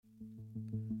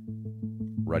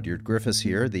Rudyard Griffiths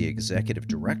here, the Executive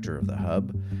Director of the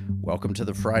Hub. Welcome to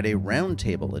the Friday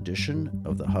Roundtable edition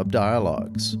of the Hub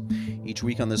Dialogues. Each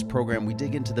week on this program, we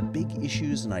dig into the big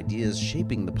issues and ideas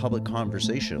shaping the public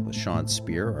conversation with Sean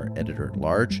Speer, our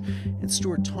editor-at-large, and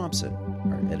Stuart Thompson,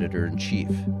 our editor-in-chief.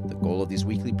 The goal of these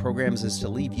weekly programs is to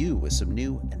leave you with some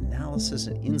new analysis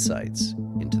and insights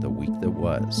into the week that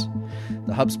was.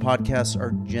 The Hub's podcasts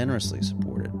are generously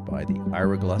supported by the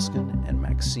Ira Gluskin and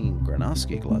Maxine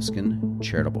Granovsky-Gluskin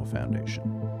Charitable Foundation.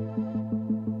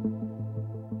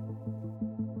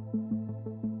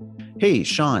 Hey,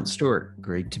 Sean, Stuart,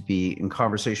 great to be in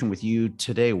conversation with you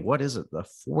today. What is it? The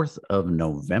 4th of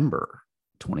November,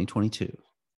 2022.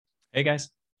 Hey, guys.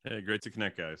 Hey, great to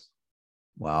connect, guys.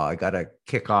 Well, I got to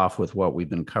kick off with what we've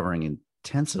been covering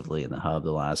intensively in the Hub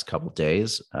the last couple of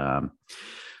days.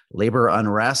 Labor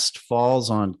unrest falls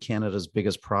on Canada's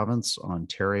biggest province,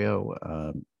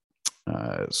 Ontario.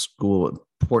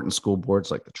 Important school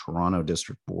boards like the Toronto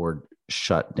District Board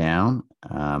shut down.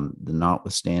 The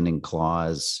notwithstanding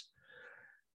clause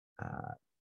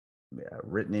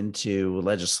written into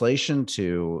legislation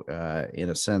to, in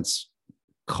a sense,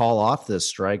 call off this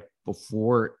strike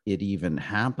before it even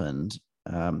happened.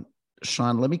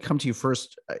 Sean, let me come to you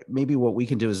first. Maybe what we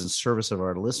can do is in service of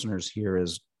our listeners here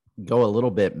is go a little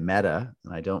bit meta,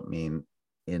 and I don't mean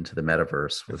into the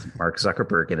metaverse with Mark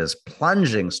Zuckerberg and his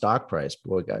plunging stock price.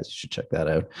 Boy, guys, you should check that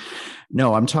out.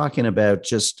 No, I'm talking about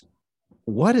just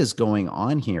what is going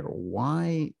on here.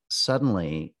 Why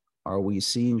suddenly are we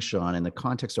seeing, Sean, in the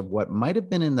context of what might have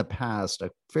been in the past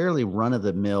a fairly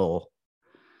run-of-the-mill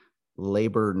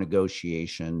labor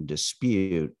negotiation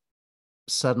dispute,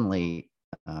 suddenly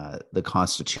the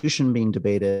Constitution being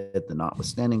debated, the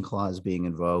notwithstanding clause being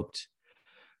invoked?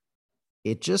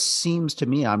 It just seems to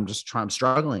me, I'm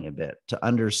struggling a bit to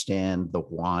understand the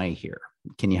why here.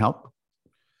 Can you help?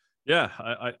 Yeah,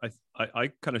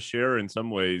 I kind of share in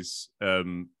some ways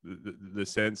the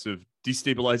sense of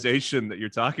destabilization that you're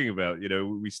talking about. You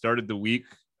know, we started the week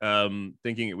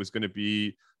thinking it was going to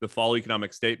be the fall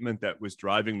economic statement that was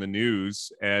driving the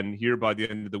news. And here by the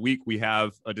end of the week, we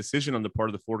have a decision on the part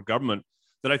of the Ford government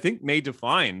that I think may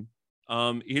define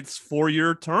its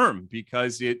 4-year term,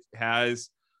 because it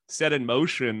has set in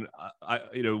motion,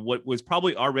 what was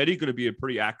probably already going to be a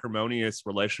pretty acrimonious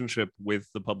relationship with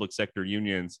the public sector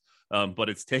unions, but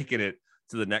it's taken it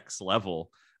to the next level.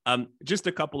 Just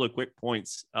a couple of quick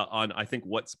points on, I think,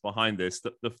 what's behind this.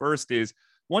 The first is,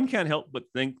 one can't help but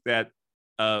think that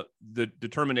the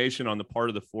determination on the part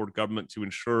of the Ford government to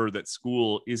ensure that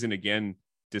school isn't again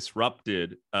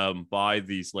disrupted by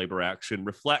these labor action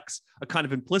reflects a kind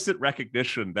of implicit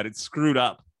recognition that it's screwed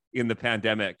up in the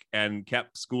pandemic and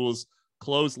kept schools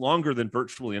closed longer than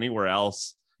virtually anywhere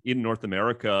else in North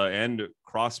America and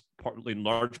across partly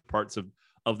large parts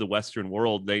of the Western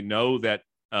world. They know that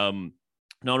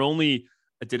not only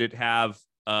did it have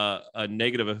a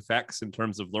negative effects in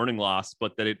terms of learning loss,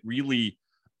 but that it really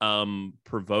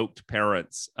provoked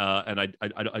parents. And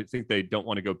I think they don't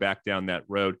want to go back down that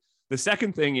road. The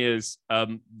second thing is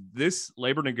this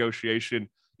labor negotiation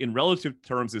in relative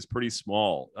terms is pretty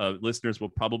small. Listeners will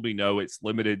probably know it's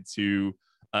limited to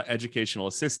educational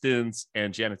assistants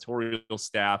and janitorial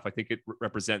staff. I think it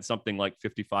represents something like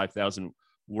 55,000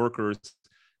 workers.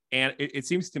 And it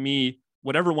seems to me,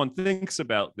 whatever one thinks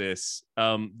about this,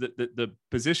 the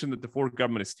position that the Ford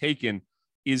government has taken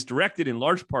is directed in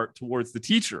large part towards the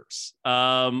teachers,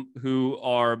 who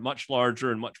are much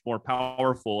larger and much more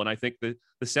powerful. And I think the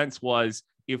sense was,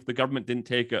 if the government didn't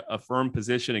take a firm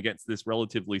position against this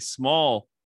relatively small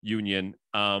union,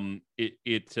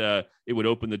 it would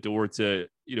open the door to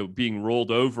being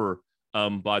rolled over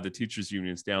by the teachers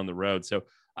unions down the road. So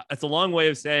it's a long way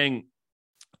of saying,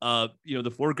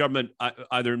 the Ford government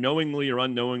either knowingly or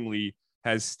unknowingly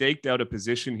has staked out a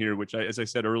position here, which, as I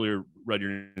said earlier,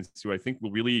 Rudyard, I think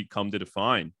will really come to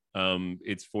define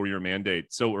its 4-year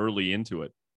mandate so early into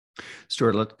it.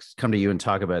 Stuart, let's come to you and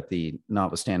talk about the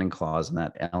notwithstanding clause and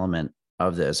that element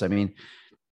of this. I mean,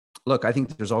 look, I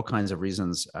think there's all kinds of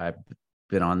reasons. I've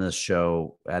been on this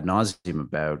show ad nauseum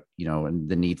about, and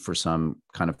the need for some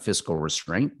kind of fiscal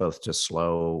restraint, both to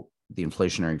slow the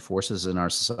inflationary forces in our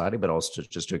society, but also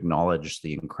just to acknowledge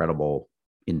the incredible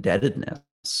indebtedness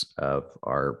of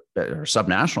our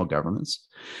subnational governments.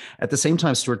 At the same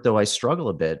time, Stuart, though, I struggle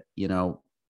a bit.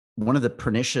 One of the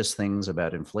pernicious things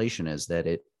about inflation is that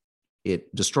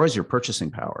it destroys your purchasing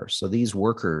power. So these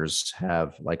workers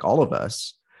have, like all of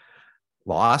us,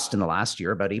 lost in the last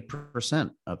year about 8%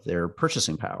 of their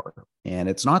purchasing power. And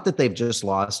it's not that they've just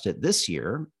lost it this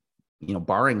year,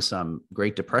 barring some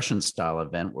Great Depression style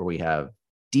event where we have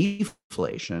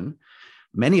deflation.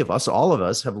 Many of us, all of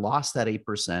us, have lost that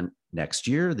 8% next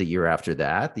year, the year after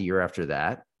that, the year after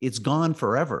that. It's gone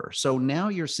forever. So now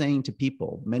you're saying to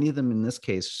people, many of them in this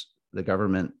case, the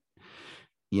government,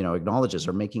 acknowledges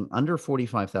are making under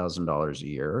 $45,000 a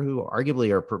year, who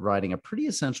arguably are providing a pretty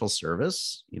essential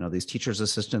service. These teachers'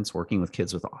 assistants working with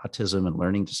kids with autism and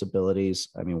learning disabilities.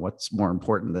 I mean, what's more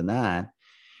important than that?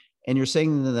 And you're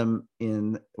saying to them,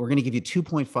 we're going to give you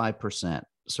 2.5%.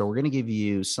 So we're going to give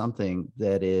you something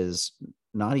that is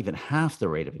not even half the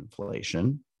rate of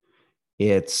inflation.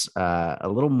 It's a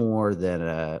little more than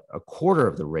a quarter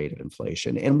of the rate of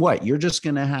inflation. And what? You're just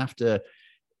going to have to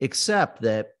accept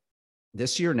that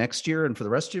this year, next year, and for the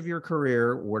rest of your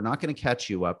career, we're not going to catch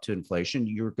you up to inflation.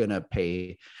 You're going to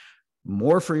pay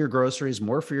more for your groceries,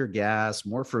 more for your gas,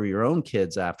 more for your own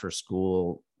kids after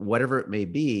school, whatever it may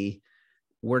be.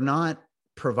 We're not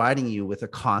providing you with a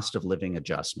cost of living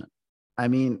adjustment. I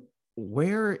mean,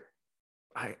 where's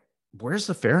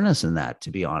the fairness in that, to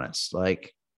be honest?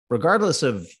 Like, regardless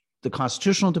of the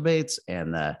constitutional debates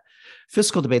and the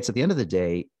fiscal debates, at the end of the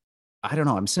day, I don't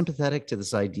know. I'm sympathetic to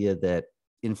this idea that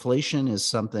inflation is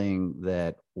something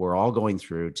that we're all going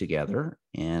through together.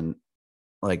 And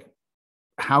like,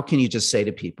 how can you just say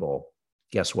to people,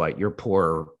 guess what? You're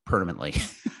poor permanently.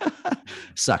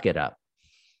 Suck it up.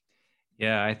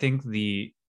 Yeah, I think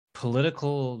the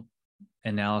political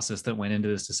analysis that went into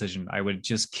this decision, I would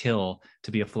just kill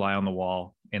to be a fly on the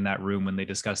wall in that room when they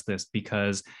discuss this,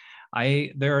 because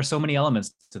there are so many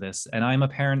elements to this. And I'm a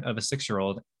parent of a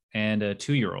 6-year-old and a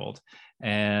 2-year-old.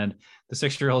 And the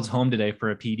 6-year-old's home today for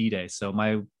a PD day. So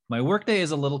my work day is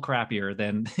a little crappier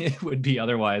than it would be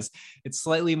otherwise. It's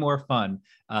slightly more fun.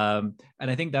 And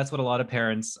I think that's what a lot of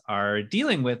parents are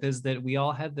dealing with, is that we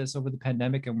all had this over the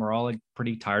pandemic and we're all like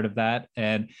pretty tired of that.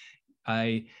 And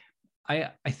I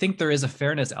think there is a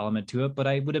fairness element to it, but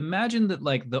I would imagine that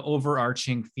like the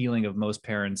overarching feeling of most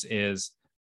parents is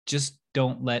just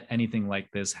don't let anything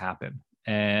like this happen.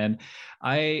 And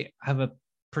I have a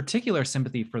particular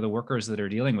sympathy for the workers that are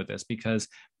dealing with this, because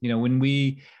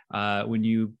when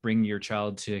you bring your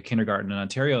child to kindergarten in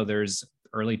Ontario, there's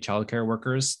early childcare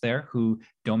workers there who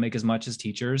don't make as much as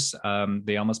teachers.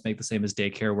 They almost make the same as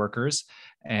daycare workers,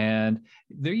 and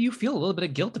there you feel a little bit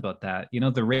of guilt about that.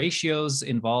 The ratios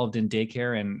involved in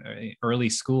daycare and early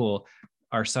school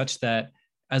are such that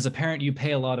as a parent you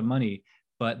pay a lot of money,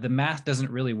 but the math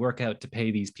doesn't really work out to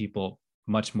pay these people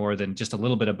much more than just a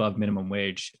little bit above minimum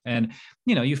wage. And,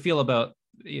 you feel about,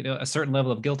 a certain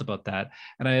level of guilt about that.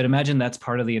 And I'd imagine that's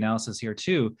part of the analysis here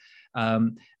too.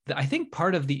 I think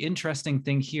part of the interesting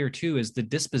thing here too is the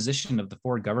disposition of the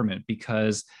Ford government,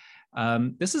 because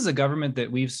this is a government that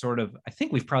I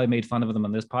think we've probably made fun of them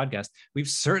on this podcast. We've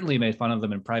certainly made fun of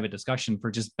them in private discussion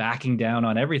for just backing down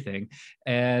on everything.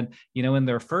 And, in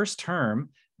their first term,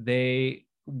 they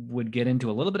would get into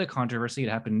a little bit of controversy. It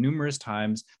happened numerous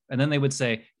times. And then they would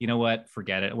say, you know what,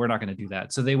 forget it. We're not going to do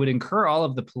that. So they would incur all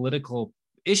of the political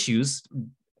issues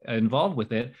involved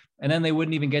with it. And then they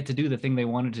wouldn't even get to do the thing they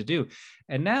wanted to do.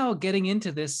 And now getting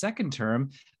into this second term,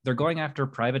 they're going after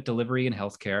private delivery and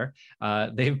healthcare.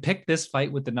 They've picked this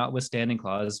fight with the notwithstanding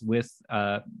clause with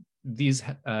these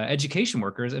education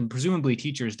workers and presumably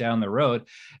teachers down the road.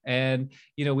 And,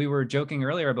 we were joking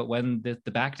earlier about when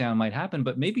the back down might happen,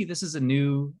 but maybe this is a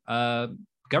new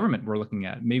government we're looking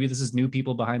at. Maybe this is new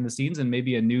people behind the scenes and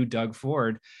maybe a new Doug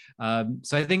Ford.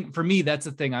 So I think for me, that's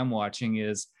the thing I'm watching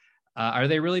is, are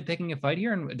they really picking a fight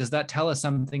here? And does that tell us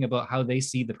something about how they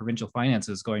see the provincial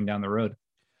finances going down the road?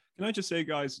 Can I just say,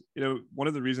 guys, one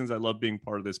of the reasons I love being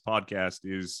part of this podcast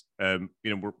is,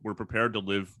 we're prepared to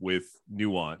live with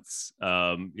nuance.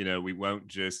 We won't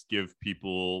just give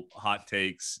people hot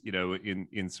takes,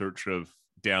 in search of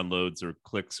downloads or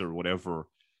clicks or whatever.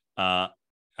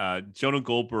 Jonah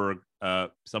Goldberg, a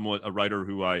writer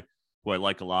who I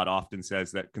like a lot, often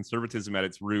says that conservatism at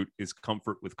its root is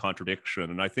comfort with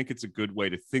contradiction. And I think it's a good way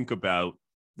to think about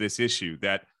this issue,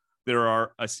 that there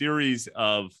are a series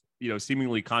of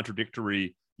seemingly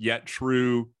contradictory yet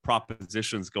true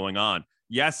propositions going on.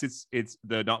 Yes, it's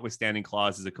the notwithstanding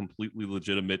clause is a completely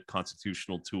legitimate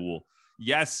constitutional tool.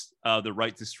 Yes, the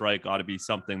right to strike ought to be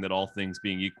something that, all things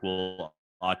being equal,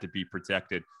 ought to be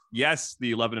protected. Yes,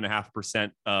 the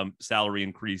 11.5% salary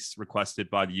increase requested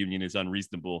by the union is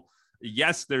unreasonable.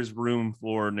 Yes, there's room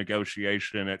for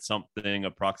negotiation at something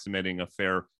approximating a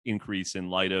fair increase in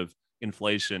light of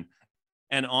inflation.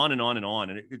 And on and on and on.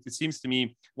 And it seems to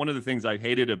me one of the things I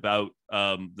hated about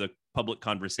the public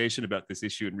conversation about this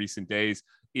issue in recent days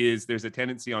is there's a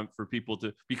tendency for people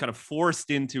to be kind of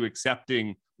forced into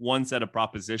accepting one set of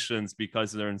propositions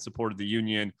because they're in support of the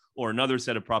union, or another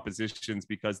set of propositions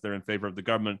because they're in favor of the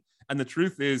government. And the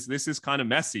truth is, this is kind of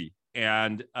messy.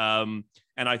 And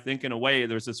And I think in a way,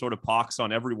 there's a sort of pox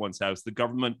on everyone's house. The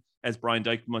government, as Brian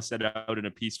Dykema set out in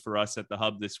a piece for us at the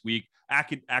Hub this week,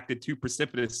 acted too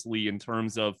precipitously in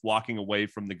terms of walking away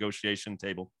from the negotiation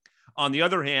table. On the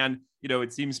other hand,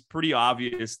 it seems pretty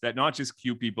obvious that not just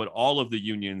CUPE, but all of the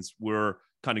unions were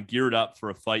kind of geared up for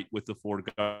a fight with the Ford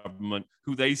government,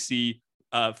 who they see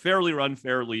fairly or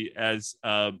unfairly as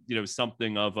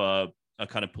something of a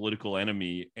kind of political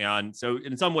enemy. And so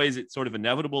in some ways, it's sort of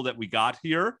inevitable that we got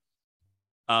here.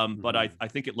 But I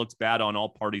think it looks bad on all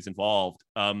parties involved,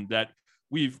 that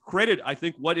we've created, I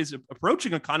think, what is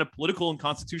approaching a kind of political and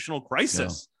constitutional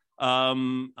crisis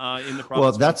in the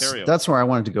province of Ontario. That's where I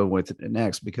wanted to go with it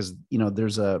next, because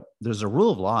there's a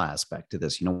rule of law aspect to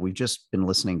this. We've just been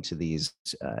listening to these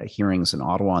hearings in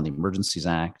Ottawa on the Emergencies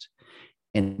Act,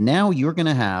 and now you're going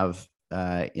to have,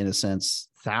 in a sense,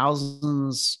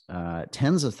 thousands,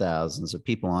 tens of thousands of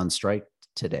people on strike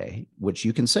today, which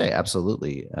you can say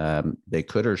absolutely they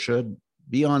could or should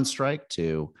be on strike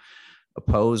to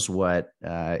oppose what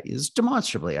is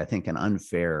demonstrably, I think, an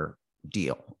unfair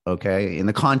deal. Okay, in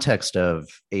the context of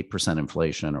 8%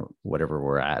 inflation or whatever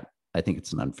we're at, I think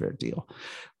it's an unfair deal.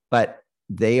 But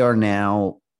they are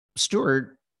now,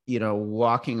 Stuart,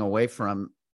 walking away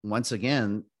from, once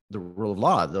again, the rule of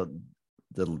law.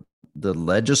 The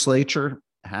legislature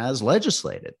has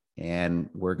legislated. And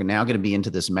we're now going to be into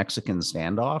this Mexican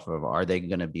standoff of, are they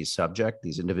going to be subject,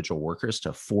 these individual workers,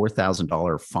 to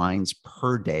 $4,000 fines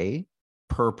per day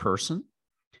per person?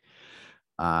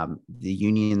 The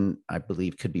union, I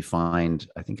believe, could be fined,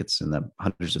 I think it's in the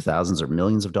hundreds of thousands or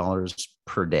millions of dollars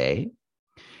per day.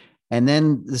 And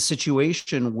then the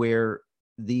situation where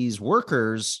these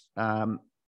workers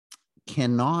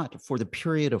cannot, for the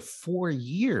period of 4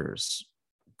 years,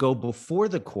 go before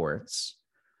the courts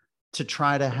to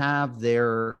try to have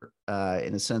their,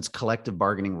 in a sense, collective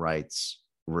bargaining rights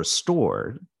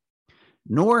restored.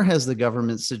 Nor has the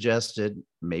government suggested,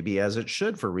 maybe as it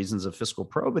should for reasons of fiscal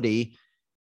probity,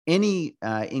 any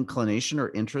inclination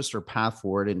or interest or path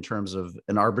forward in terms of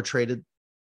an arbitrated,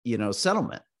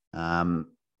 settlement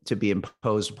to be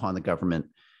imposed upon the government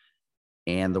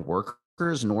and the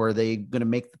workers. Nor are they going to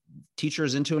make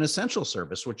teachers into an essential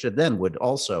service, which then would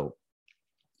also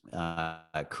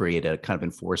create a kind of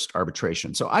enforced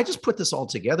arbitration. So I just put this all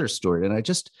together, Stuart,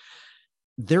 and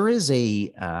there is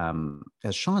a,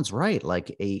 as Sean's right,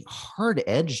 like a hard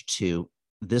edge to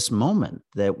this moment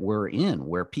that we're in,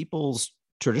 where people's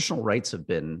traditional rights have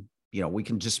been, we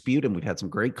can dispute, and we've had some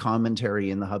great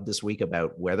commentary in the Hub this week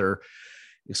about whether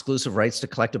exclusive rights to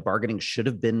collective bargaining should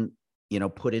have been,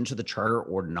 put into the charter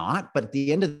or not. But at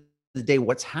the end of the day,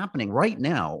 what's happening right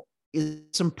now is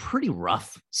some pretty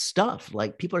rough stuff.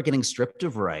 Like, people are getting stripped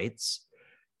of rights.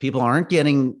 People aren't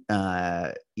getting,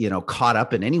 caught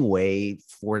up in any way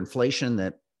for inflation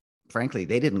that, frankly,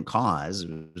 they didn't cause. It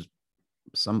was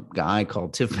some guy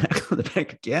called Tiff Mack of the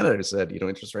Bank of Canada who said,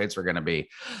 interest rates are going to be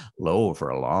low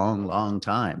for a long, long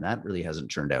time. That really hasn't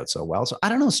turned out so well. So I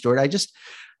don't know, Stuart.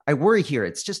 I worry here.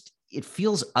 It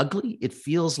feels ugly. It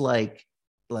feels like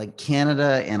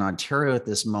Canada and Ontario at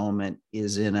this moment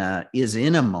is in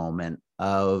a moment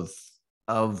of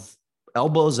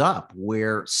elbows up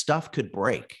where stuff could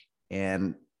break,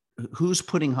 and who's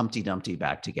putting Humpty Dumpty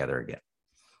back together again?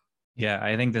 Yeah,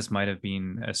 I think this might have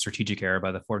been a strategic error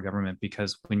by the Ford government,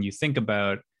 because when you think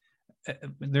about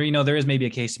there is maybe a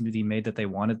case to be made that they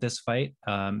wanted this fight.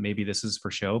 Maybe this is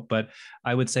for show, but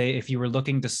I would say if you were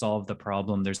looking to solve the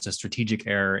problem, there's a strategic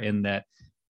error in that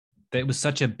it was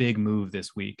such a big move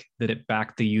this week that it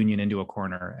backed the union into a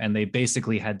corner, and they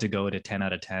basically had to go to 10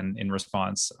 out of 10 in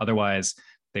response. Otherwise,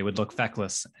 they would look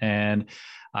feckless. And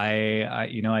I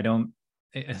don't,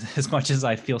 as much as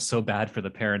I feel so bad for the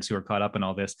parents who are caught up in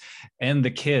all this and the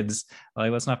kids,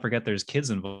 let's not forget there's kids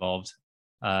involved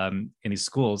in these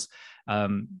schools. I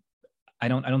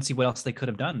don't see what else they could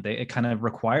have done. It kind of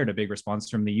required a big response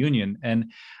from the union.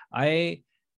 And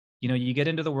you get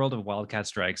into the world of wildcat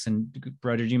strikes, and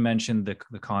Roger, you mentioned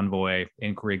the convoy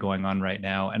inquiry going on right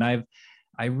now. And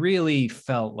I really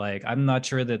felt like, I'm not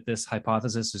sure that this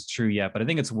hypothesis is true yet, but I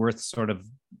think it's worth sort of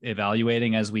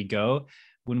evaluating as we go.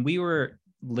 When we were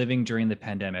living during the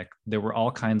pandemic, there were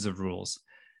all kinds of rules.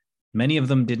 Many of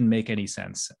them didn't make any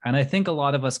sense. And I think a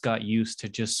lot of us got used to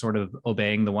just sort of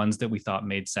obeying the ones that we thought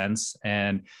made sense.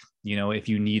 And, if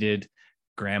you needed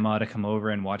grandma to come over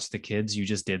and watch the kids, you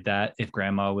just did that if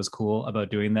grandma was cool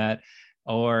about doing that.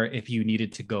 Or if you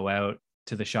needed to go out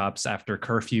to the shops after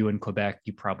curfew in Quebec,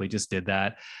 you probably just did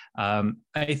that.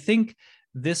 I think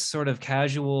this sort of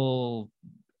casual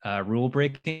rule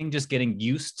breaking, just getting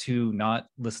used to not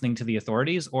listening to the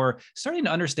authorities, or starting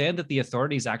to understand that the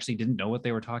authorities actually didn't know what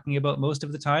they were talking about most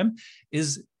of the time,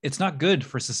 it's not good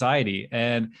for society.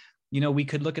 And, we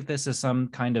could look at this as some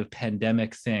kind of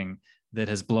pandemic thing that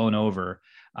has blown over.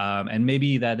 And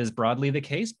maybe that is broadly the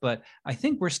case, but I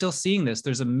think we're still seeing this.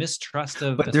 There's a mistrust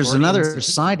of. But there's another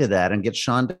side to that, and get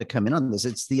Sean to come in on this.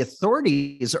 It's the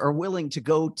authorities are willing to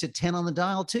go to 10 on the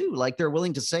dial too. Like they're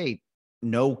willing to say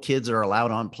no kids are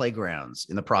allowed on playgrounds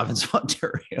in the province of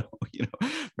Ontario.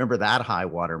 Remember that high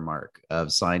watermark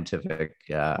of scientific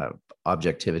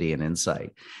objectivity and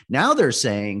insight. Now they're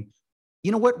saying,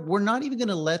 you know what, we're not even going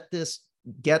to let this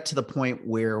get to the point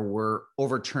where we're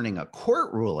overturning a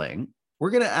court ruling. We're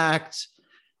going to act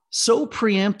so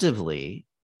preemptively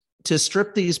to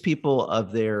strip these people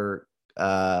of their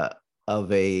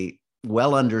of a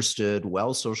well understood,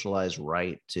 well socialized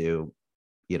right to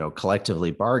collectively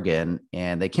bargain,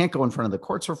 and they can't go in front of the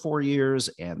courts for 4 years,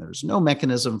 and there's no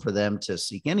mechanism for them to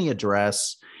seek any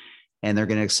redress, and they're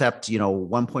going to accept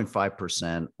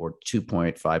 1.5% or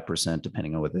 2.5%,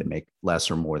 depending on whether they make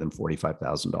less or more than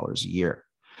 $45,000 a year.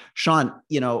 Sean,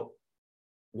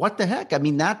 what the heck? I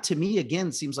mean, that to me,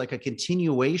 again, seems like a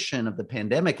continuation of the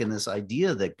pandemic and this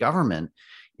idea that government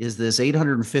is this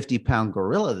 850-pound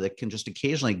gorilla that can just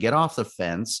occasionally get off the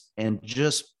fence and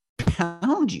just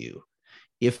pound you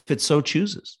if it so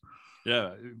chooses.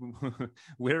 Yeah.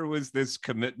 Where was this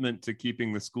commitment to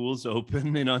keeping the schools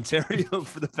open in Ontario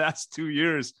for the past 2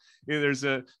 years? There's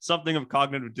something of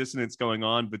cognitive dissonance going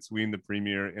on between the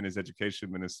Premier and his Education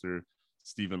Minister,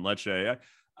 Stephen Lecce.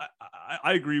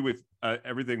 I agree with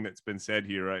everything that's been said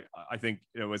here. I think,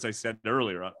 as I said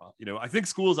earlier, I think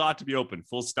schools ought to be open,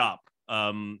 full stop.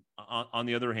 On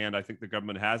the other hand, I think the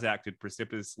government has acted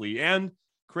precipitously and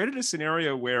created a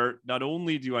scenario where not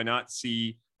only do I not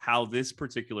see how this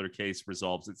particular case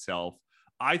resolves itself,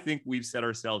 I think we've set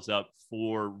ourselves up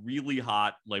for really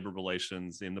hot labor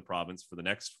relations in the province for the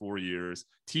next 4 years,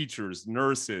 teachers,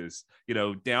 nurses,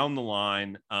 down the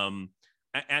line.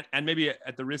 And maybe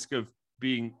at the risk of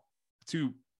being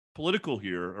too political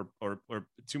here or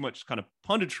too much kind of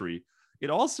punditry, it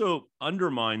also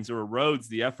undermines or erodes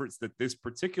the efforts that this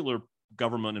particular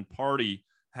government and party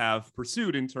have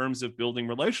pursued in terms of building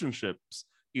relationships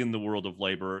in the world of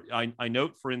labor. I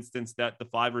note, for instance, that the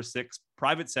 5 or 6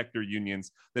 private sector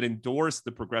unions that endorsed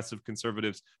the Progressive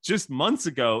Conservatives just months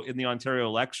ago in the Ontario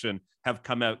election have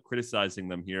come out criticizing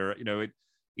them here.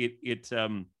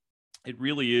 It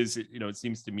really is, it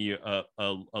seems to me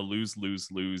a lose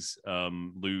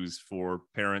for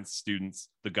parents, students,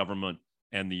 the government,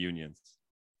 and the unions.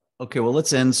 Okay, well,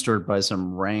 let's end stirred by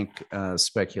some rank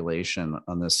speculation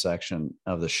on this section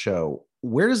of the show.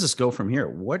 Where does this go from here?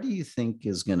 What do you think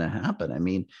is going to happen? I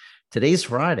mean, today's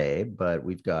Friday, but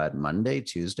we've got Monday,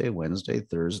 Tuesday, Wednesday,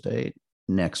 Thursday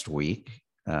next week.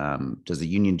 Does the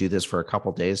union do this for a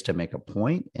couple of days to make a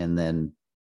point and then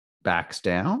backs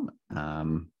down?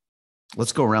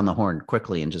 Let's go around the horn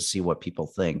quickly and just see what people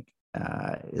think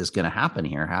is going to happen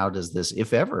here. How does this,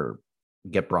 if ever,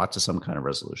 get brought to some kind of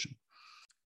resolution?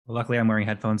 Well, luckily, I'm wearing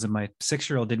headphones, and my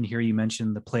 6-year-old didn't hear you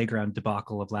mention the playground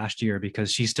debacle of last year,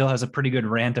 because she still has a pretty good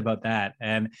rant about that.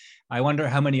 And I wonder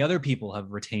how many other people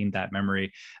have retained that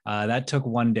memory. That took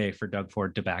one day for Doug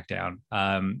Ford to back down.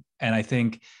 And I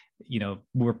think,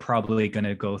 we're probably going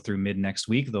to go through mid next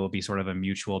week. There will be sort of a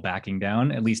mutual backing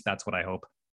down. At least that's what I hope.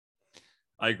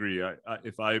 I agree.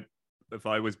 If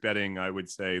I was betting, I would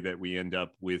say that we end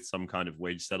up with some kind of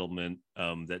wage settlement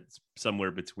that's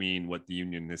somewhere between what the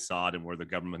union has sought and where the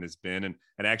government has been. And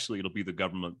actually, it'll be the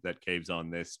government that caves on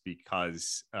this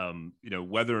because,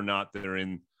 whether or not they're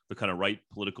in the kind of right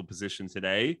political position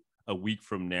today, a week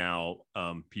from now,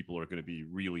 people are going to be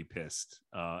really pissed.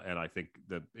 And I think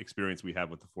the experience we have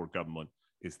with the Ford government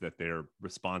is that they're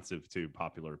responsive to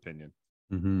popular opinion.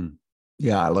 Mm-hmm.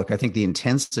 Yeah, look, I think the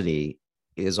intensity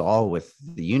is all with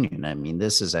the union. I mean,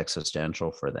 this is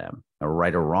existential for them.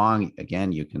 Right or wrong,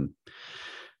 again, you can,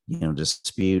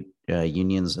 dispute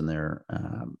unions and their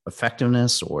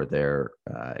effectiveness or their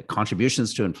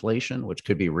contributions to inflation, which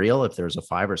could be real if there's a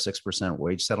 5 or 6%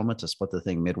 wage settlement to split the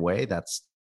thing midway. That's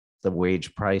the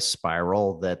wage price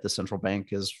spiral that the central bank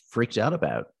is freaked out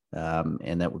about,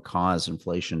 and that would cause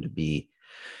inflation to be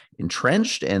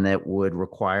entrenched, and that would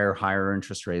require higher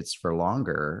interest rates for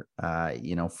longer,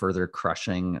 further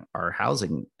crushing our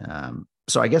housing.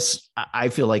 So I guess I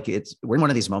feel like we're in one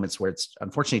of these moments where it's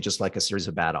unfortunately just like a series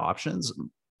of bad options.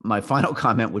 My final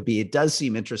comment would be, it does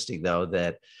seem interesting, though,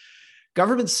 that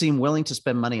governments seem willing to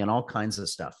spend money on all kinds of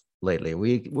stuff lately.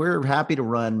 We're happy to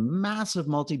run massive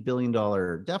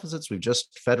multi-billion-dollar deficits. We've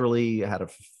just federally had a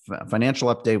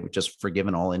financial update. We've just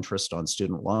forgiven all interest on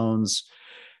student loans.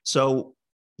 So,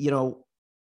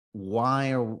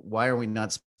 why are we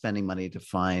not spending money to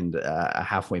find a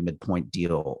halfway midpoint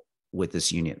deal with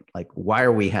this union? Like, why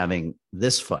are we having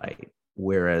this fight,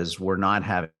 whereas we're not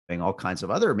having all kinds of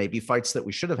other maybe fights that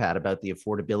we should have had about the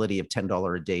affordability of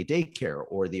 $10 a day daycare,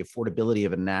 or the affordability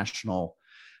of a national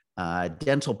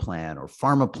dental plan, or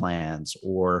pharma plans,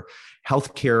 or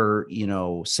healthcare,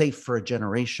 safe for a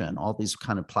generation, all these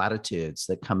kind of platitudes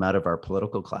that come out of our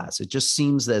political class. It just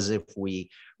seems as if we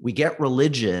get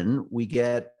religion, we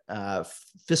get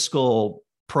fiscal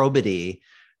probity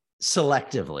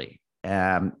selectively.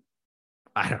 I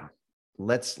don't know.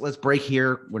 Let's break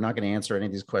here. We're not going to answer any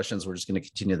of these questions. We're just going to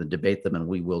continue to debate them, and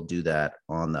we will do that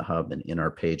on the Hub and in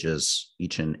our pages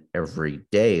each and every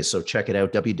day. So check it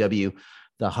out,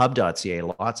 www.thehub.ca.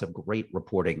 Lots of great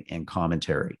reporting and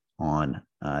commentary on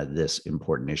this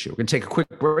important issue. We're going to take a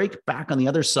quick break. Back on the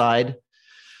other side,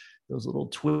 those little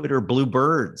Twitter blue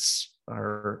birds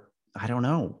are, I don't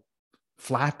know,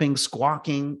 flapping,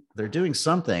 squawking. They're doing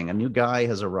something. A new guy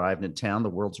has arrived in town, the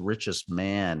world's richest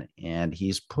man, and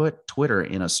he's put Twitter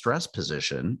in a stress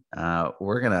position.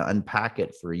 We're going to unpack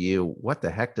it for you. What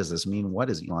the heck does this mean? What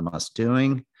is Elon Musk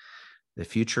doing? The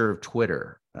future of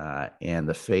Twitter and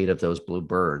the fate of those blue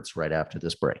birds right after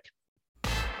this break.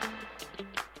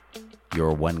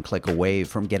 You're one click away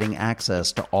from getting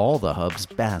access to all the Hub's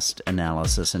best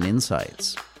analysis and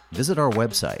insights. Visit our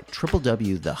website,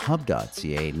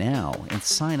 www.thehub.ca now, and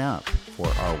sign up for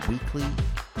our weekly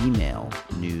email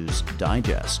news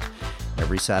digest.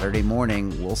 Every Saturday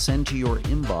morning, we'll send to your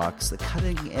inbox the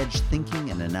cutting-edge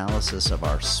thinking and analysis of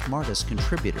our smartest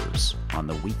contributors on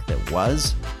the week that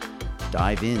was.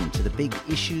 Dive into the big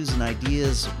issues and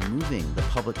ideas moving the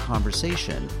public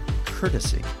conversation,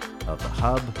 courtesy of the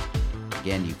Hub.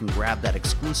 Again, you can grab that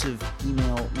exclusive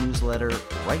email newsletter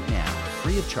right now,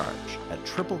 free of charge, at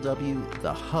www.thehub.ca.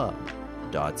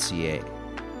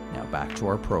 Now back to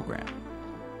our program.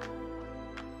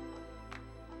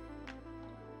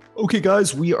 Okay,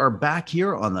 guys, we are back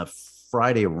here on the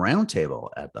Friday Roundtable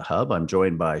at the Hub. I'm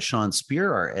joined by Sean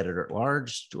Speer, our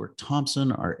editor-at-large, Stuart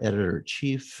Thompson, our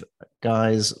editor-in-chief.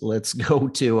 Guys, let's go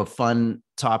to a fun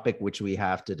topic which we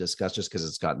have to discuss just because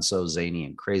it's gotten so zany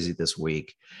and crazy this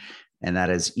week, and that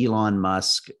is Elon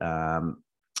Musk. I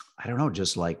don't know,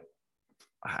 just like,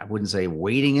 I wouldn't say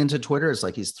wading into Twitter. It's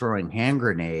like he's throwing hand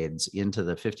grenades into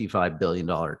the $55 billion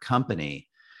company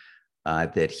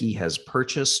that he has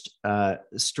purchased.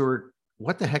 Stuart,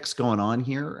 what the heck's going on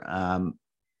here?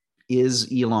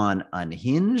 Is Elon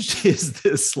unhinged? Is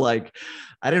this like,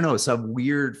 I don't know, some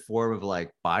weird form of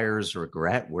like buyer's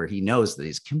regret where he knows that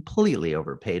he's completely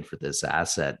overpaid for this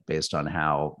asset based on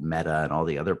how Meta and all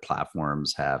the other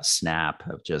platforms Snap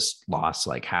have just lost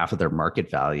like half of their market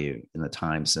value in the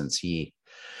time since he,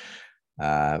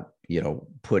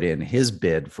 put in his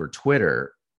bid for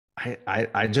Twitter. I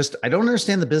don't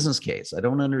understand the business case. I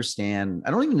don't even understand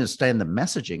the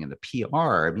messaging and the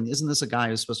PR. I mean, isn't this a guy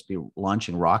who's supposed to be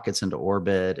launching rockets into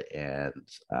orbit? And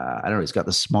I don't know, he's got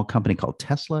this small company called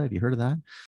Tesla. Have you heard of that?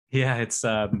 Yeah, it's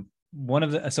so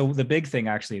the big thing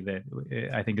actually that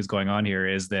I think is going on here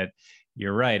is that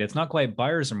you're right. It's not quite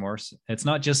buyer's remorse. It's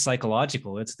not just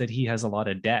psychological. It's that he has a lot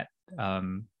of debt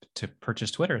to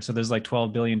purchase Twitter. So there's like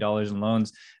 $12 billion in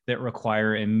loans that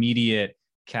require immediate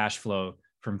cash flow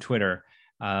from Twitter.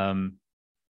 And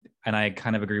I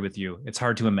kind of agree with you. It's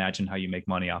hard to imagine how you make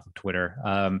money off of Twitter.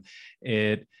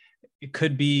 It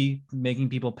could be making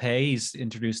people pay. He's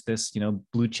introduced this,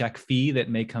 blue check fee that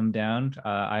may come down.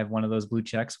 I have one of those blue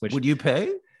checks, which would you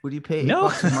pay? Would you pay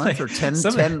 $8 a month or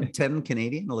 10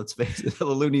 Canadian? Let's face it, the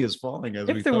loonie is falling.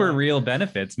 If there were real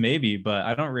benefits, maybe, but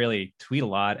I don't really tweet a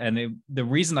lot. And the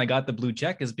reason I got the blue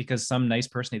check is because some nice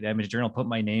person at the Image Journal put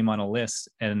my name on a list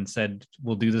and said,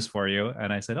 "We'll do this for you."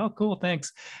 And I said, "Oh, cool,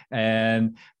 thanks."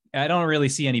 And I don't really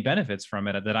see any benefits from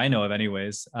it that I know of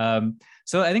anyways.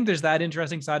 So I think there's that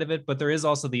interesting side of it, but there is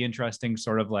also the interesting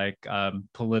sort of like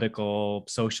political,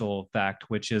 social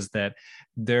fact, which is that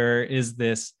there is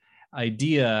this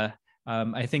idea.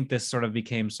 I think this sort of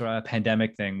became sort of a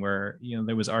pandemic thing where,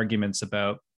 there was arguments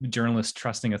about journalists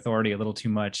trusting authority a little too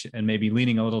much and maybe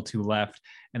leaning a little too left.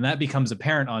 And that becomes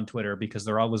apparent on Twitter because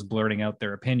they're always blurting out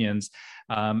their opinions.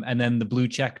 And then the blue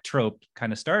check trope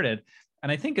kind of started.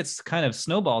 And I think it's kind of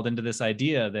snowballed into this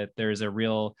idea that there's a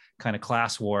real kind of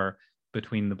class war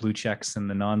between the blue checks and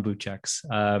the non-blue checks.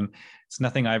 It's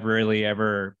nothing I've really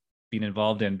ever been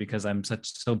involved in because I'm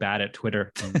so bad at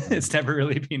Twitter. It's never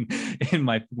really been in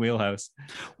my wheelhouse.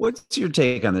 What's your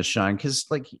take on this, Sean? Because,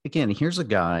 like, again, here's a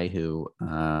guy who,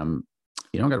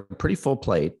 got a pretty full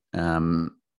plate,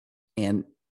 and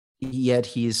yet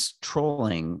he's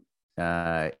trolling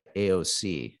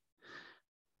AOC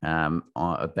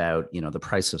about the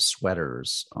price of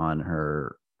sweaters on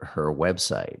her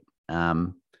website.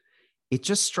 It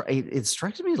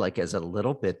strikes me like as a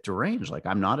little bit deranged. Like,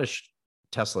 I'm not a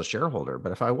Tesla shareholder,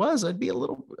 but if I was, I'd be a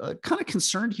little kind of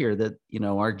concerned here that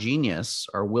our genius,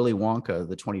 our Willy Wonka of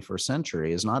the 21st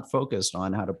century, is not focused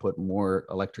on how to put more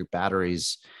electric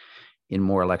batteries in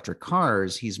more electric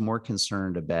cars. He's more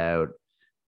concerned about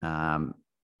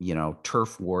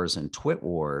turf wars and twit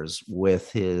wars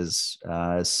with his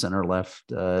center left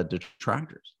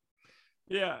detractors.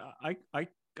 Yeah,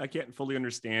 I can't fully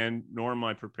understand, nor am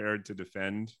I prepared to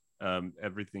defend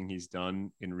everything he's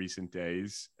done in recent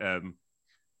days.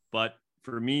 But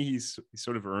for me, he's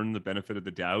sort of earned the benefit of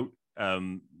the doubt.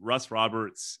 Russ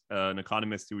Roberts, an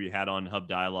economist who we had on Hub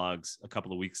Dialogues a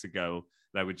couple of weeks ago,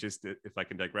 that I would just, if I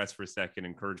can digress for a second,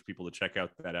 encourage people to check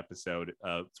out that episode.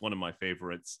 It's one of my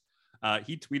favorites.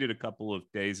 He tweeted a couple of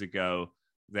days ago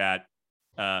that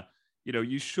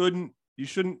you should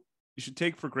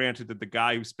take for granted that the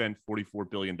guy who spent $44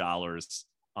 billion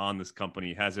on this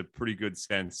company has a pretty good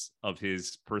sense of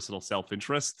his personal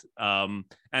self-interest. And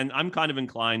I'm kind of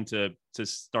inclined to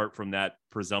start from that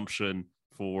presumption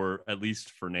for at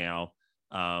least for now.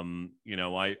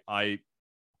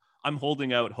 I'm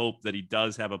holding out hope that he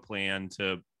does have a plan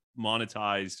to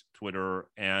monetize Twitter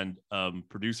and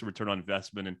produce a return on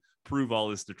investment and prove all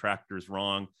his detractors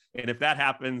wrong. And if that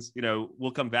happens,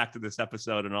 we'll come back to this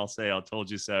episode and I'll say, I told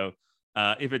you so.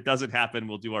 If it doesn't happen,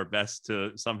 we'll do our best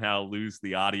to somehow lose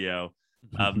the audio.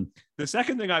 The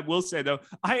second thing I will say, though,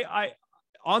 I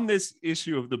on this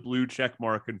issue of the blue check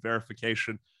mark and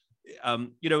verification,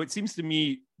 it seems to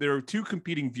me there are two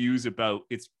competing views about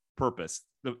its purpose.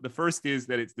 The first is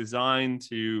that it's designed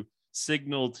to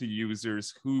signal to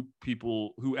users who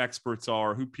experts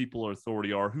are, who people of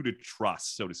authority are, who to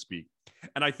trust, so to speak.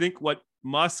 And I think what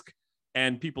Musk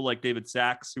and people like David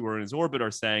Sachs, who are in his orbit,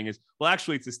 are saying is, well,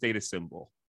 actually, it's a status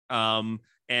symbol.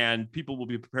 And people will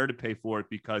be prepared to pay for it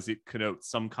because it connotes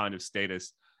some kind of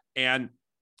status. And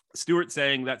Stuart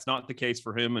saying that's not the case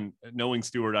for him, and knowing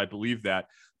Stuart, I believe that.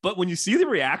 But when you see the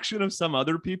reaction of some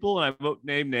other people, and I won't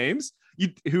name names,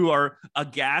 who are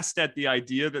aghast at the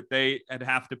idea that they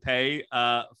have to pay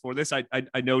for this. I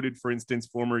noted, for instance,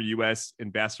 former U.S.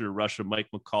 Ambassador to Russia Mike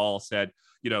McCall said,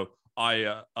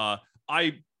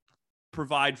 I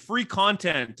provide free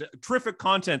content, terrific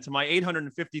content to my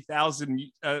 850,000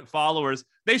 followers.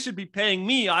 They should be paying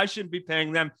me. I shouldn't be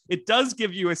paying them. It does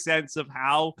give you a sense of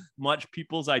how much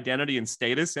people's identity and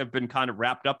status have been kind of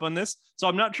wrapped up on this. So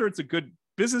I'm not sure it's a good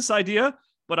business idea,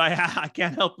 but I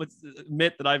can't help but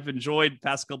admit that I've enjoyed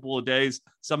past couple of days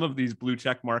some of these blue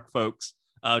checkmark folks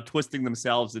twisting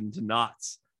themselves into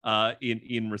knots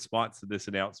in response to this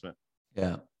announcement.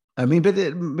 Yeah. I mean, but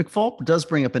McFaul does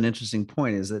bring up an interesting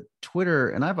point, is that Twitter,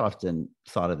 and I've often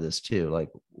thought of this too, like,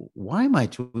 why am I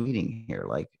tweeting here?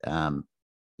 Like,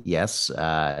 yes,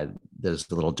 there's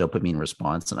the little dopamine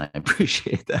response, and I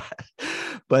appreciate that.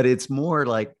 But it's more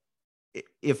like,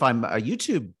 if I'm a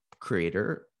YouTube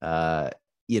creator,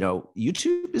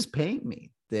 YouTube is paying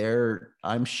me.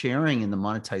 I'm sharing in the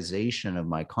monetization of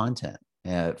my content.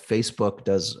 Facebook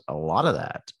does a lot of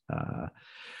that.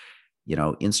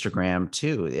 Instagram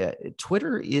too.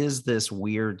 Twitter is this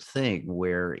weird thing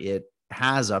where it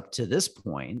has, up to this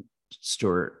point,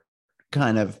 Stuart,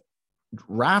 kind of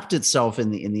wrapped itself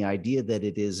in the idea that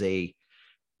it is a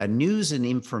news and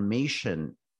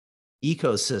information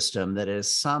ecosystem that is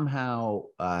somehow,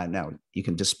 now you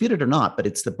can dispute it or not, but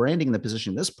it's the branding and the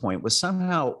position at this point was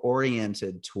somehow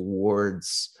oriented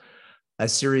towards a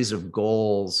series of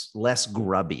goals less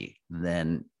grubby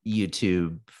than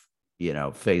YouTube,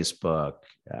 Facebook,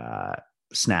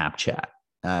 Snapchat.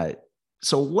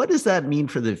 So what does that mean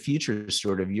for the future,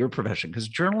 Stuart, of your profession? Because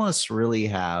journalists really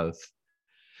have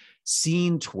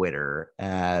seen Twitter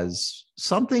as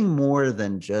something more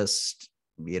than just,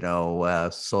 a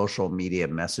social media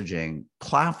messaging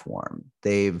platform.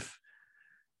 They've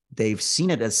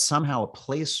seen it as somehow a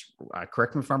place,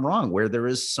 correct me if I'm wrong, where there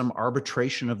is some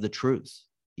arbitration of the truth.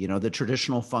 The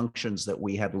traditional functions that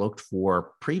we had looked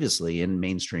for previously in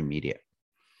mainstream media.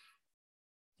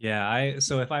 Yeah,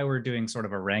 so if I were doing sort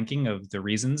of a ranking of the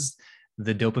reasons,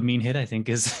 the dopamine hit, I think,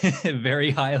 is very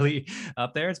highly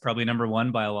up there. It's probably number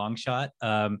one by a long shot.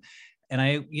 And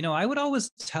I would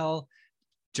always tell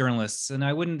journalists, and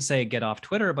I wouldn't say get off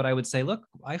Twitter, but I would say, look,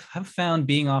 I have found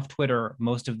being off Twitter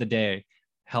most of the day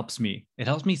helps me. It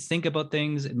helps me think about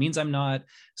things. It means I'm not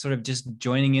sort of just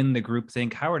joining in the group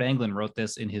think. Howard Anglin wrote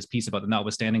this in his piece about the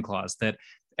notwithstanding clause, that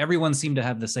everyone seemed to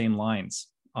have the same lines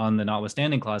on the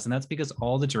notwithstanding clause. And that's because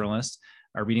all the journalists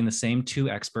are reading the same two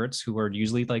experts who are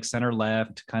usually like center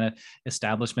left kind of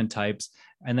establishment types.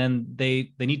 And then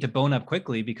they need to bone up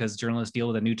quickly because journalists deal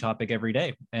with a new topic every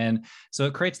day. And so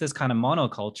it creates this kind of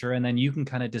monoculture. And then you can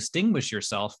kind of distinguish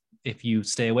yourself if you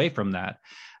stay away from that.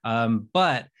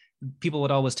 But people would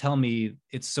always tell me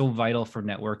it's so vital for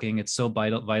networking. It's so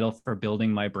vital for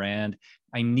building my brand.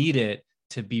 I need it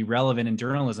to be relevant in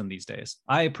journalism these days.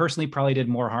 I personally probably did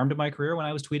more harm to my career when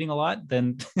I was tweeting a lot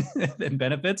than than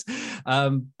benefits.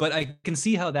 But I can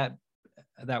see how that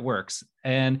works.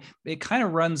 And it kind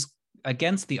of runs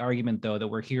against the argument, though, that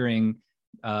we're hearing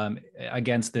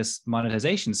against this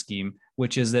monetization scheme,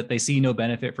 which is that they see no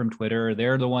benefit from Twitter.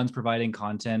 They're the ones providing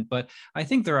content. But I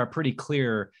think there are pretty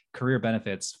clear career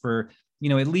benefits for,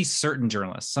 at least certain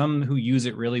journalists, some who use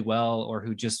it really well or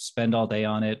who just spend all day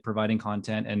on it, providing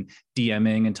content and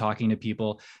DMing and talking to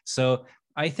people. So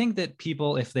I think that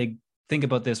people, if they think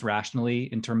about this rationally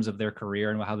in terms of their career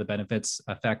and how the benefits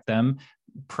affect them,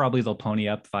 probably they'll pony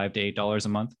up $5 to $8 a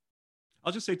month.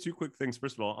 I'll just say two quick things.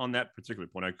 First of all, on that particular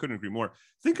point, I couldn't agree more.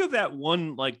 Think of that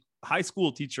one high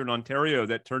school teacher in Ontario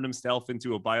that turned himself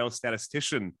into a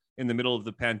biostatistician in the middle of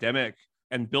the pandemic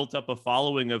and built up a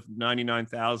following of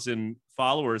 99,000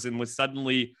 followers and was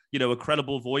suddenly, a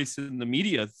credible voice in the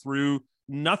media through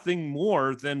nothing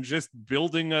more than just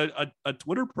building a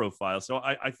Twitter profile. So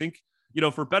I think,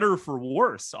 for better or for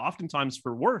worse, oftentimes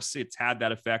for worse, it's had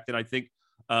that effect. And I think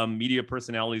media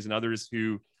personalities and others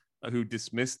who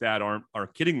dismiss that are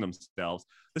kidding themselves.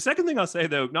 The second thing I'll say,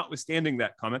 though, notwithstanding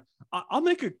that comment, I'll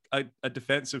make a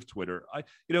defense of Twitter.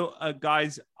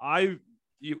 Guys,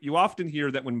 you often hear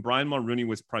that when Brian Mulroney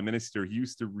was prime minister, he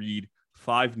used to read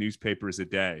 5 newspapers a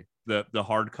day, the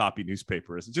hard copy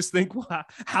newspapers. Just think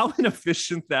how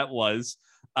inefficient that was.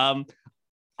 On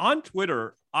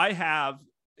Twitter, I have,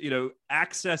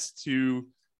 access to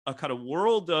a kind of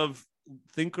world of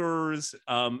thinkers,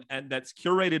 and that's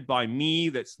curated by me,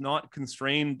 that's not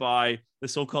constrained by the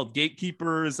so-called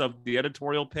gatekeepers of the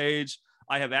editorial page.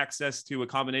 I have access to a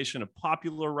combination of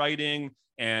popular writing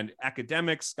and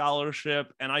academic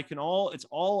scholarship, and it's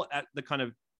all at the kind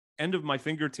of end of my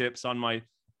fingertips on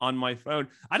my phone.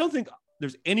 I don't think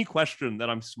there's any question that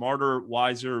I'm smarter,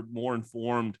 wiser, more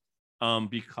informed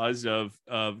because of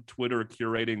Twitter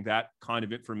curating that kind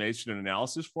of information and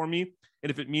analysis for me. And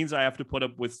if it means I have to put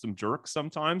up with some jerks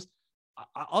sometimes,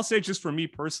 I'll say just for me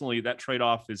personally, that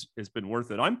trade-off has been worth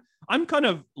it. I'm kind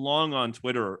of long on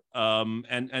Twitter,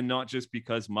 and not just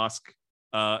because Musk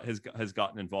has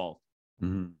gotten involved.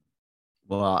 Mm-hmm.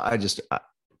 Well, I just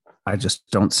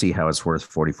don't see how it's worth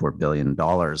 $44 billion.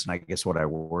 And I guess what I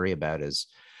worry about is,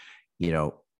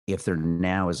 if there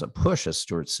now is a push, as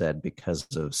Stuart said, because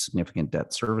of significant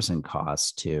debt servicing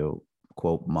costs to,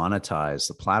 quote, monetize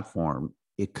the platform,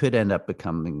 it could end up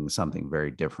becoming something very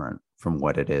different from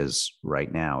what it is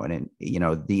right now. And,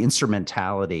 the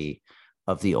instrumentality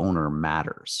of the owner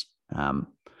matters.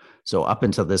 So up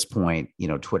until this point,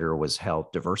 Twitter was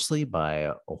held diversely by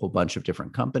a whole bunch of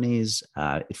different companies.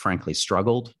 It frankly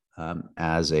struggled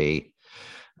as a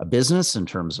business in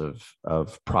terms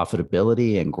of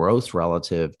profitability and growth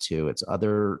relative to its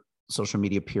other social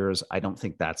media peers. I don't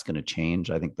think that's going to change.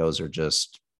 I think those are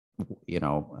just,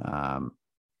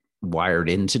 wired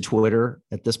into Twitter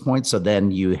at this point. So then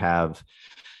you have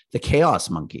the chaos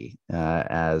monkey,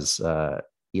 as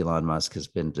Elon Musk has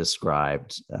been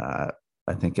described.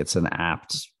 I think it's an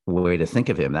apt way to think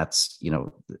of him. That's,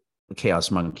 the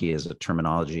chaos monkey is a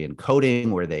terminology in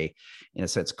coding where they, in a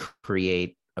sense,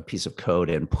 create a piece of code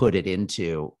and put it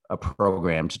into a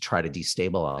program to try to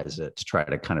destabilize it, to try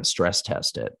to kind of stress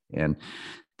test it. And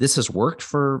this has worked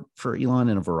for Elon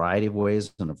in a variety of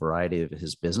ways in a variety of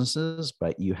his businesses,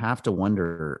 but you have to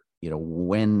wonder,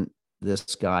 when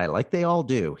this guy, like they all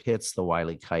do, hits the Wile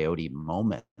E. Coyote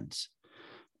moment,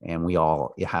 and we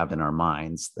all have in our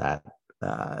minds that,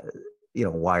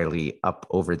 Wiley up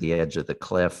over the edge of the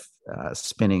cliff,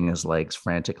 spinning his legs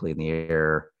frantically in the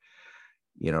air,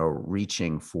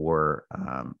 reaching for,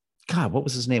 God, what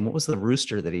was his name? What was the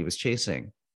rooster that he was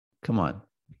chasing? Come on.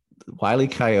 Wile E.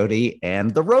 Coyote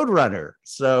and the Roadrunner.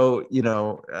 So,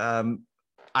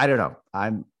 I don't know.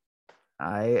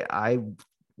 I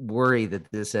worry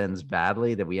that this ends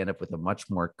badly, that we end up with a much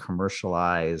more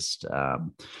commercialized,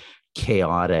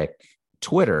 chaotic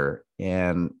Twitter.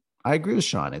 And I agree with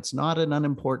Sean. It's not an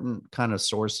unimportant kind of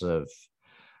source of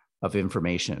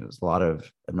information. There's a lot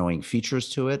of annoying features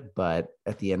to it, but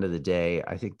at the end of the day,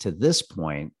 I think to this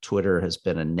point, Twitter has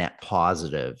been a net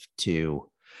positive to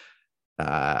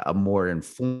a more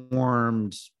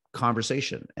informed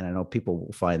conversation. And I know people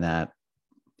will find that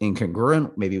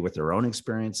incongruent, maybe with their own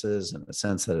experiences, in the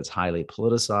sense that it's highly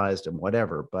politicized and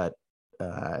whatever. But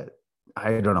I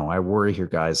don't know. I worry here,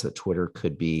 guys, that Twitter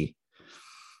could be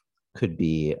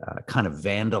kind of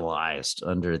vandalized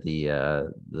under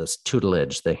the this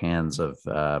tutelage, the hands of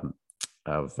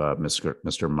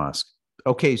Mr. Musk.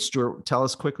 Okay, Stuart, tell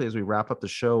us quickly as we wrap up the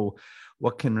show,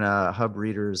 what can Hub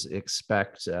readers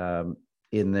expect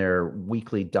in their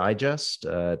weekly digest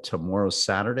tomorrow,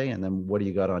 Saturday, and then what do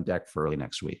you got on deck for early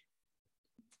next week?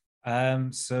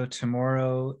 So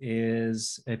tomorrow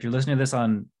is, if you're listening to this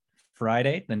on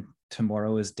Friday, then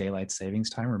tomorrow is daylight savings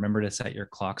time. Remember to set your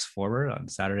clocks forward on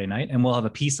Saturday night, and we'll have a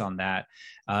piece on that.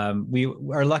 We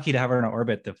are lucky to have in our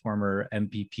orbit the former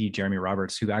MPP Jeremy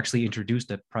Roberts, who actually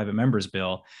introduced a private members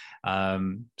bill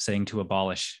saying to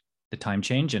abolish the time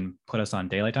change and put us on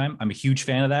daylight time. I'm a huge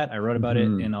fan of that. I wrote about it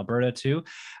in Alberta too.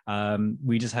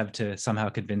 We just have to somehow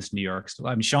convince New York.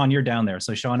 I mean, Sean, you're down there.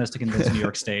 So Sean has to convince New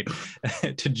York State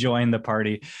to join the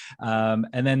party.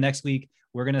 And then next week,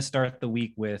 we're going to start the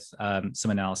week with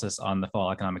some analysis on the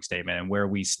fall economic statement and where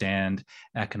we stand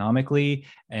economically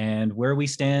and where we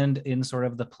stand in sort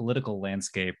of the political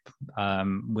landscape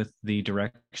with the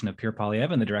direction of Pierre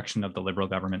Poilievre and the direction of the Liberal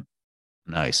government.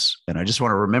 Nice. And I just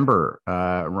want to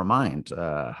remind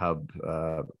Hub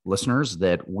listeners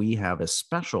that we have a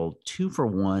special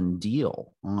 2-for-1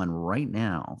 deal on right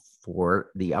now for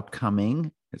the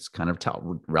upcoming, it's kind of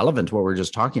relevant to what we were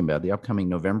just talking about, the upcoming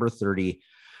November 30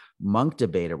 Monk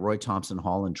debate at Roy Thompson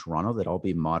Hall in Toronto that I'll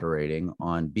be moderating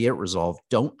on Be It Resolved,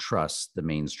 Don't Trust the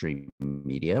Mainstream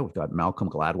Media. We've got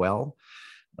Malcolm Gladwell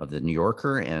of the New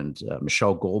Yorker and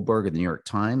Michelle Goldberg of the New York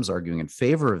Times arguing in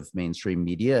favor of mainstream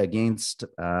media against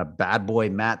bad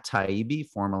boy Matt Taibbi,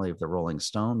 formerly of the Rolling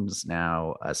Stones,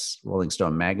 now a Rolling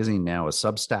Stone magazine, now a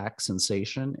Substack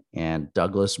sensation, and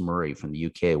Douglas Murray from the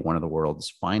UK, one of the world's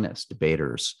finest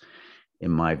debaters, in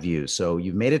my view. So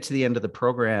you've made it to the end of the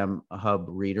program, Hub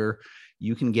reader.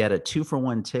 You can get a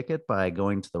 2-for-1 ticket by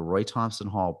going to the Roy Thompson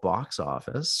Hall box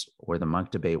office or the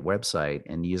Monk Debate website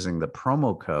and using the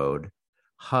promo code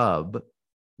Hub,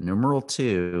 numeral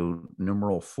 2,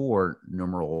 numeral 4,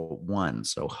 numeral 1.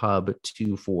 So Hub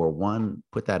 241,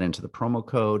 put that into the promo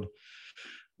code.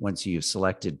 Once you've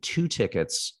selected 2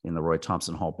 tickets in the Roy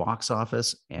Thompson Hall box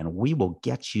office, and we will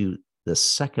get you the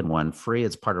second one free.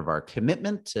 It's part of our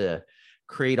commitment to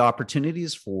create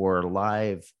opportunities for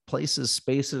live places,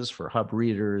 spaces for Hub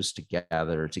readers to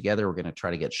gather together. We're going to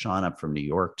try to get Sean up from New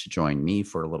York to join me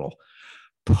for a little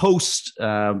post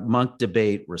Monk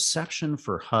debate reception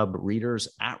for Hub readers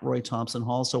at Roy Thompson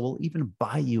Hall. So we'll even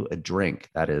buy you a drink.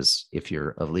 That is, if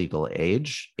you're of legal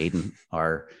age. Aiden,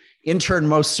 our intern,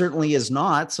 most certainly is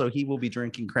not, so he will be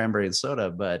drinking cranberry and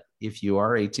soda. But if you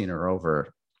are 18 or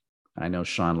over, I know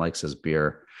Sean likes his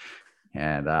beer,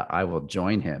 and I will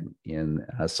join him in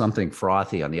something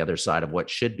frothy on the other side of what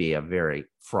should be a very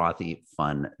frothy,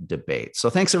 fun debate.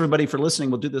 So thanks, everybody, for listening.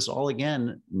 We'll do this all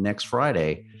again next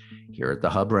Friday here at the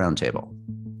Hub Roundtable.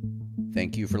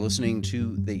 Thank you for listening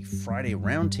to the Friday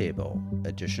Roundtable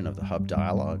edition of the Hub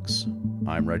Dialogues.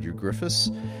 I'm Rudyard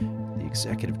Griffiths, the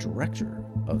Executive Director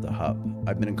of the Hub.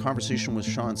 I've been in conversation with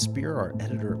Sean Speer, our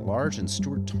editor-at-large, and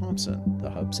Stuart Thompson, the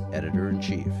Hub's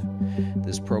editor-in-chief.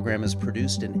 This program is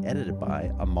produced and edited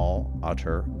by Amal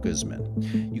Atar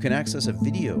Guzman. You can access a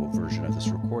video version of this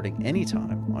recording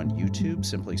anytime on YouTube.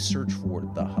 Simply search for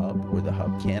The Hub or The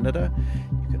Hub Canada.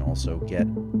 You can also get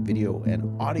video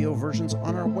and audio versions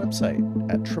on our website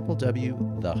at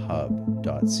www.thehub.ca.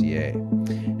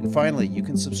 And finally, you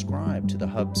can subscribe to the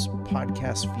Hub's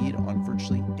podcast feed on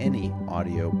virtually any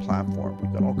audio platform.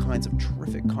 We've got all kinds of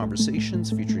terrific conversations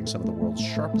featuring some of the world's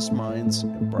sharpest minds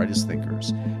and brightest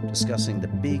thinkers, discussing the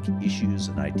big issues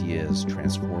and ideas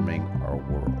transforming our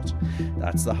world.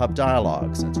 That's the Hub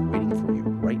Dialogues, and it's waiting for you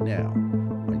right now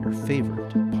on your favorite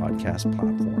podcast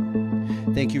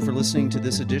platform. Thank you for listening to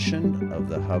this edition of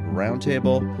the Hub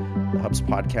Roundtable. The Hub's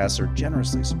podcasts are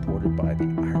generously supported by the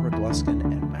Ira Gluskin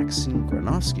and Maxine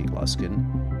Granovsky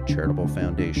Gluskin Charitable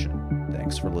Foundation.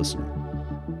 Thanks for listening.